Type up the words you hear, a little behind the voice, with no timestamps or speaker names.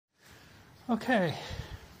Okay,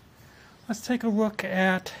 let's take a look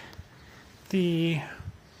at the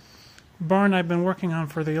barn I've been working on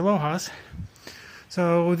for the Alohas.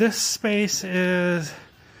 So this space is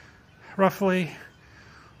roughly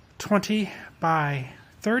 20 by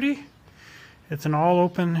 30. It's an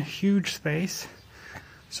all-open, huge space.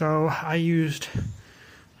 So I used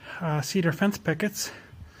cedar fence pickets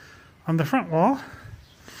on the front wall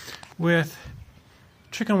with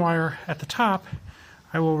chicken wire at the top.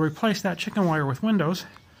 I will replace that chicken wire with windows,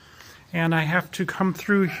 and I have to come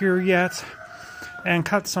through here yet and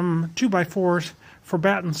cut some 2x4s for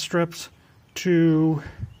batten strips to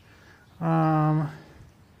block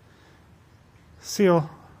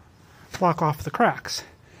off the cracks.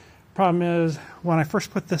 Problem is, when I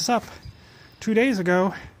first put this up 2 days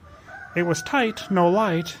ago, it was tight, no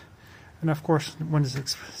light, and of course when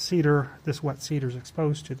this wet cedar is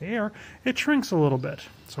exposed to the air, it shrinks a little bit,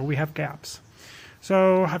 so we have gaps.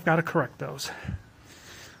 So I've got to correct those.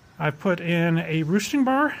 I've put in a roosting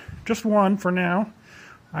bar, just one for now.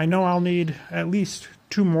 I know I'll need at least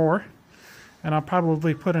 2 more, and I'll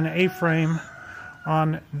probably put an A-frame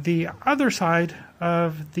on the other side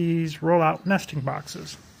of these roll-out nesting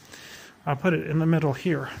boxes. I'll put it in the middle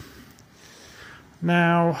here.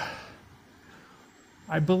 Now,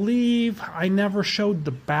 I believe I never showed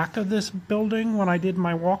the back of this building when I did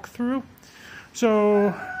my walkthrough,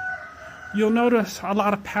 so you'll notice a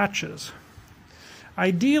lot of patches.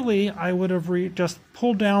 Ideally, I would have just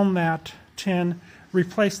pulled down that tin,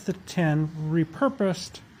 replaced the tin,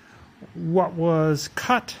 repurposed what was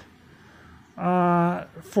cut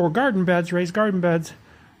for garden beds, raised garden beds,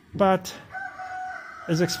 but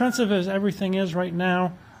as expensive as everything is right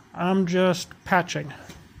now, I'm just patching,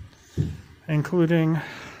 including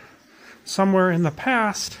somewhere in the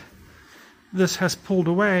past, this has pulled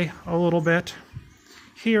away a little bit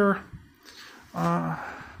here.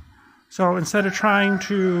 So instead of trying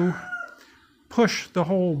to push the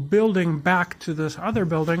whole building back to this other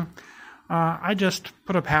building, I just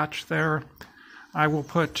put a patch there. I will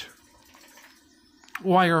put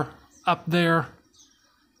wire up there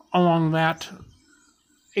along that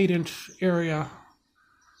 8-inch area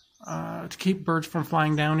to keep birds from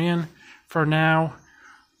flying down in for now.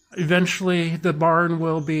 Eventually the barn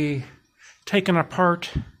will be taken apart,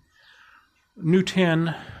 new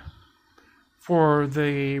tin for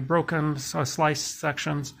the broken sliced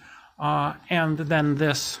sections, and then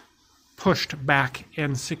this pushed back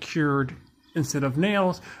and secured instead of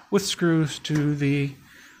nails with screws to the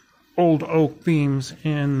old oak beams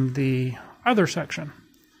in the other section.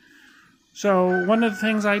 So one of the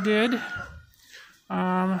things I did,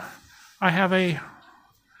 I have a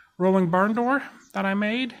rolling barn door that I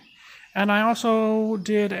made, and I also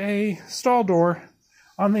did a stall door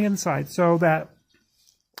on the inside so that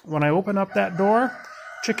when I open up that door,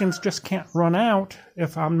 chickens just can't run out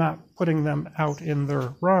if I'm not putting them out in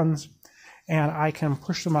their runs, and I can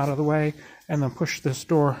push them out of the way and then push this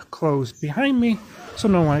door closed behind me so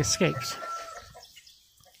no one escapes.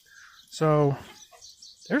 So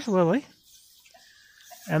there's Lily,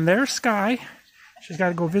 and there's Sky. She's got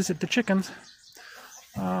to go visit the chickens.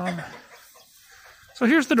 So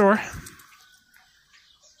here's the door.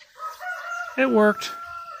 It worked.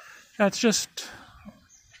 That's just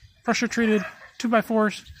pressure treated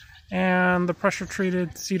 2x4s and the pressure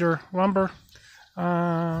treated cedar lumber,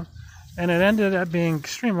 and it ended up being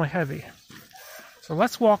extremely heavy. So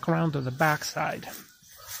let's walk around to the back side.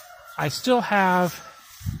 I still have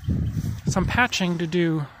some patching to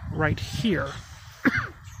do right here.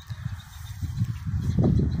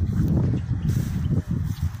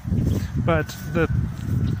 But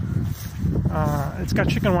it's got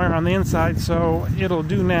chicken wire on the inside, so it'll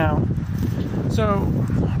do now. So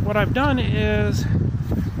what I've done is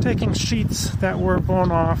taking sheets that were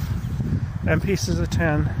blown off and pieces of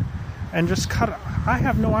tin and just cut. I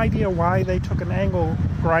have no idea why they took an angle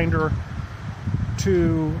grinder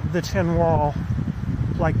to the tin wall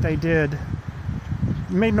like they did.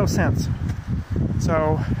 It made no sense.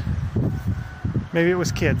 So maybe it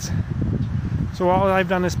was kids. So all I've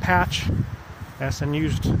done is patch, yes, and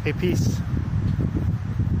used a piece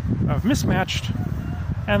of mismatched,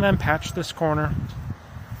 and then patch this corner.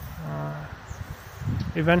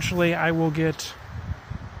 Eventually I will get,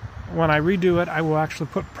 when I redo it, I will actually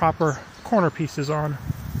put proper corner pieces on.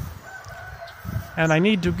 And I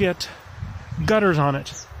need to get gutters on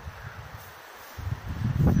it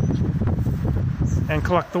and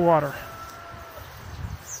collect the water.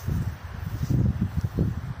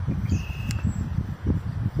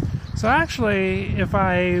 So actually, if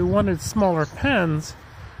I wanted smaller pens,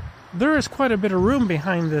 there is quite a bit of room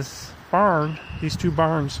behind this barn, these two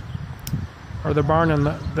barns. or the barn in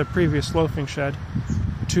the previous loafing shed,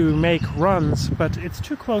 to make runs, but it's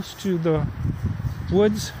too close to the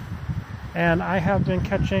woods, and I have been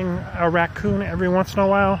catching a raccoon every once in a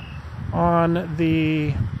while on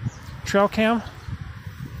the trail cam.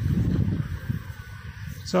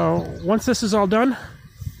 So once this is all done,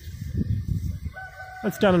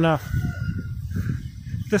 it's done enough.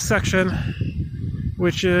 This section,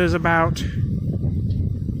 which is about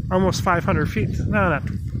almost 500 feet, no, not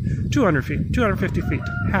 200 feet, 250 feet,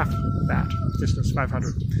 half that distance,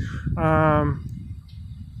 500,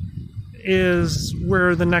 is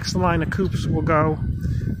where the next line of coops will go,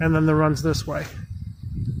 and then the runs this way.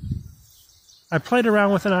 I played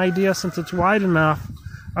around with an idea, since it's wide enough,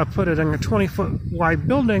 I put it in a 20-foot wide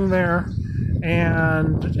building there,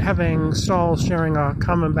 and having stalls sharing a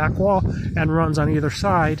common back wall and runs on either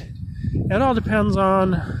side. It all depends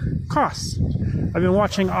on costs. I've been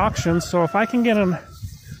watching auctions, so if I can get an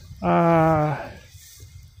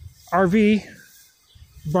RV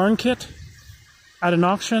barn kit at an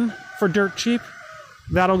auction for dirt cheap,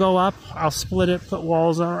 that'll go up. I'll split it, put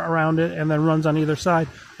walls around it, and then runs on either side.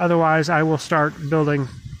 Otherwise, I will start building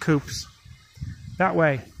coops that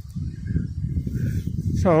way.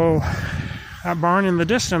 So that barn in the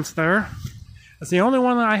distance there is the only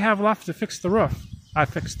one that I have left to fix the roof. I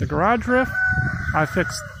fixed the garage roof. I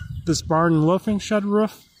fixed this barn loafing shed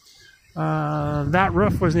roof. That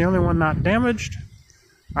roof was the only one not damaged.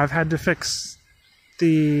 I've had to fix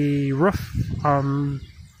the roof on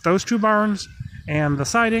those two barns and the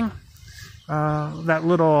siding. That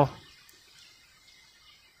little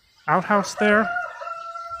outhouse there,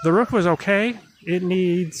 the roof was okay. It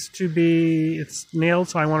needs to be, it's nailed,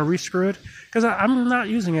 so I want to re-screw it, because I'm not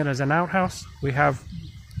using it as an outhouse. We have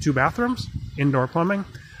 2 bathrooms, indoor plumbing,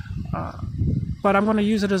 but I'm going to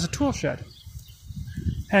use it as a tool shed.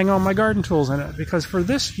 Hang all my garden tools in it, because for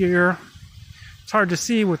this year, it's hard to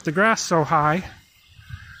see with the grass so high.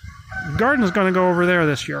 The garden is going to go over there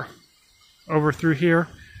this year, over through here,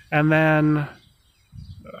 and then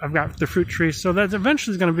I've got the fruit trees, so that's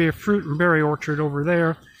eventually going to be a fruit and berry orchard over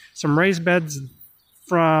there. Some raised beds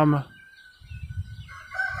from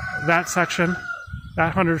that section, that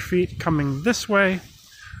 100 feet coming this way,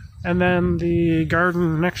 and then the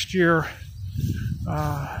garden next year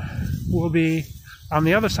will be on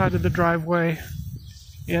the other side of the driveway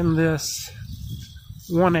in this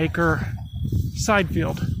 1 acre side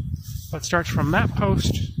field that starts from that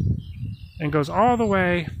post and goes all the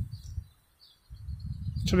way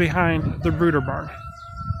to behind the brooder barn.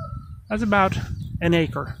 That's about 1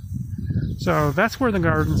 acre. So that's where the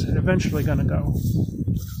garden's eventually going to go.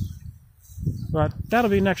 But that'll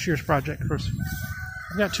be next year's project. First,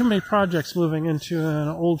 I've got too many projects moving into an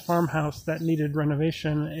old farmhouse that needed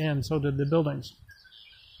renovation, and so did the buildings.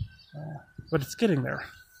 But it's getting there.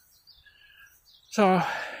 So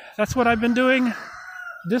that's what I've been doing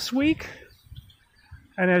this week.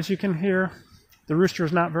 And as you can hear, the rooster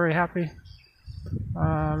is not very happy.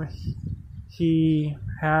 He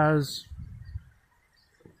has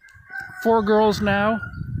 4 girls now,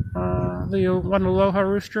 the one aloha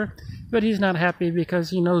rooster, but he's not happy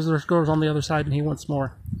because he knows there's girls on the other side and he wants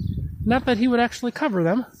more. Not that he would actually cover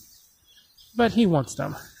them, but he wants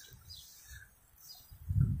them.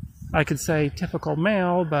 I could say typical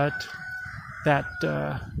male, but that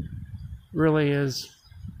really is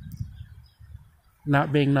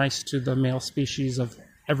not being nice to the male species of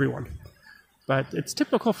everyone. But it's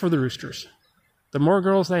typical for the roosters. The more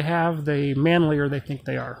girls they have, the manlier they think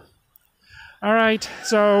they are. All right,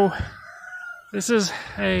 so this is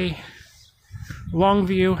a long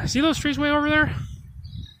view. See those trees way over there?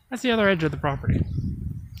 That's the other edge of the property.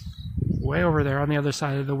 Way over there on the other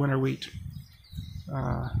side of the winter wheat.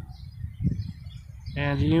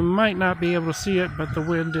 And you might not be able to see it, but the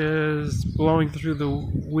wind is blowing through the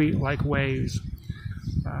wheat like waves.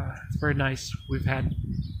 It's very nice. We've had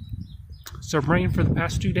some rain for the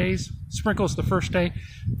past 2 days. Sprinkles the first day.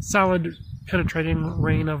 Solid penetrating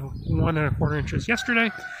rain of 1 1/4 inches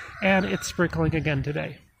yesterday, and it's sprinkling again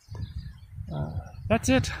today. That's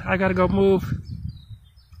it. I gotta go move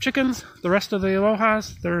chickens. The rest of the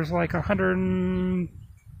alohas, there's like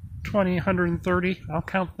 120, 130. I'll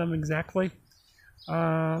count them exactly,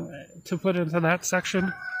 to put into that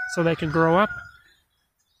section so they can grow up.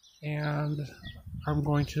 And I'm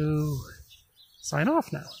going to sign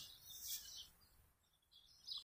off now.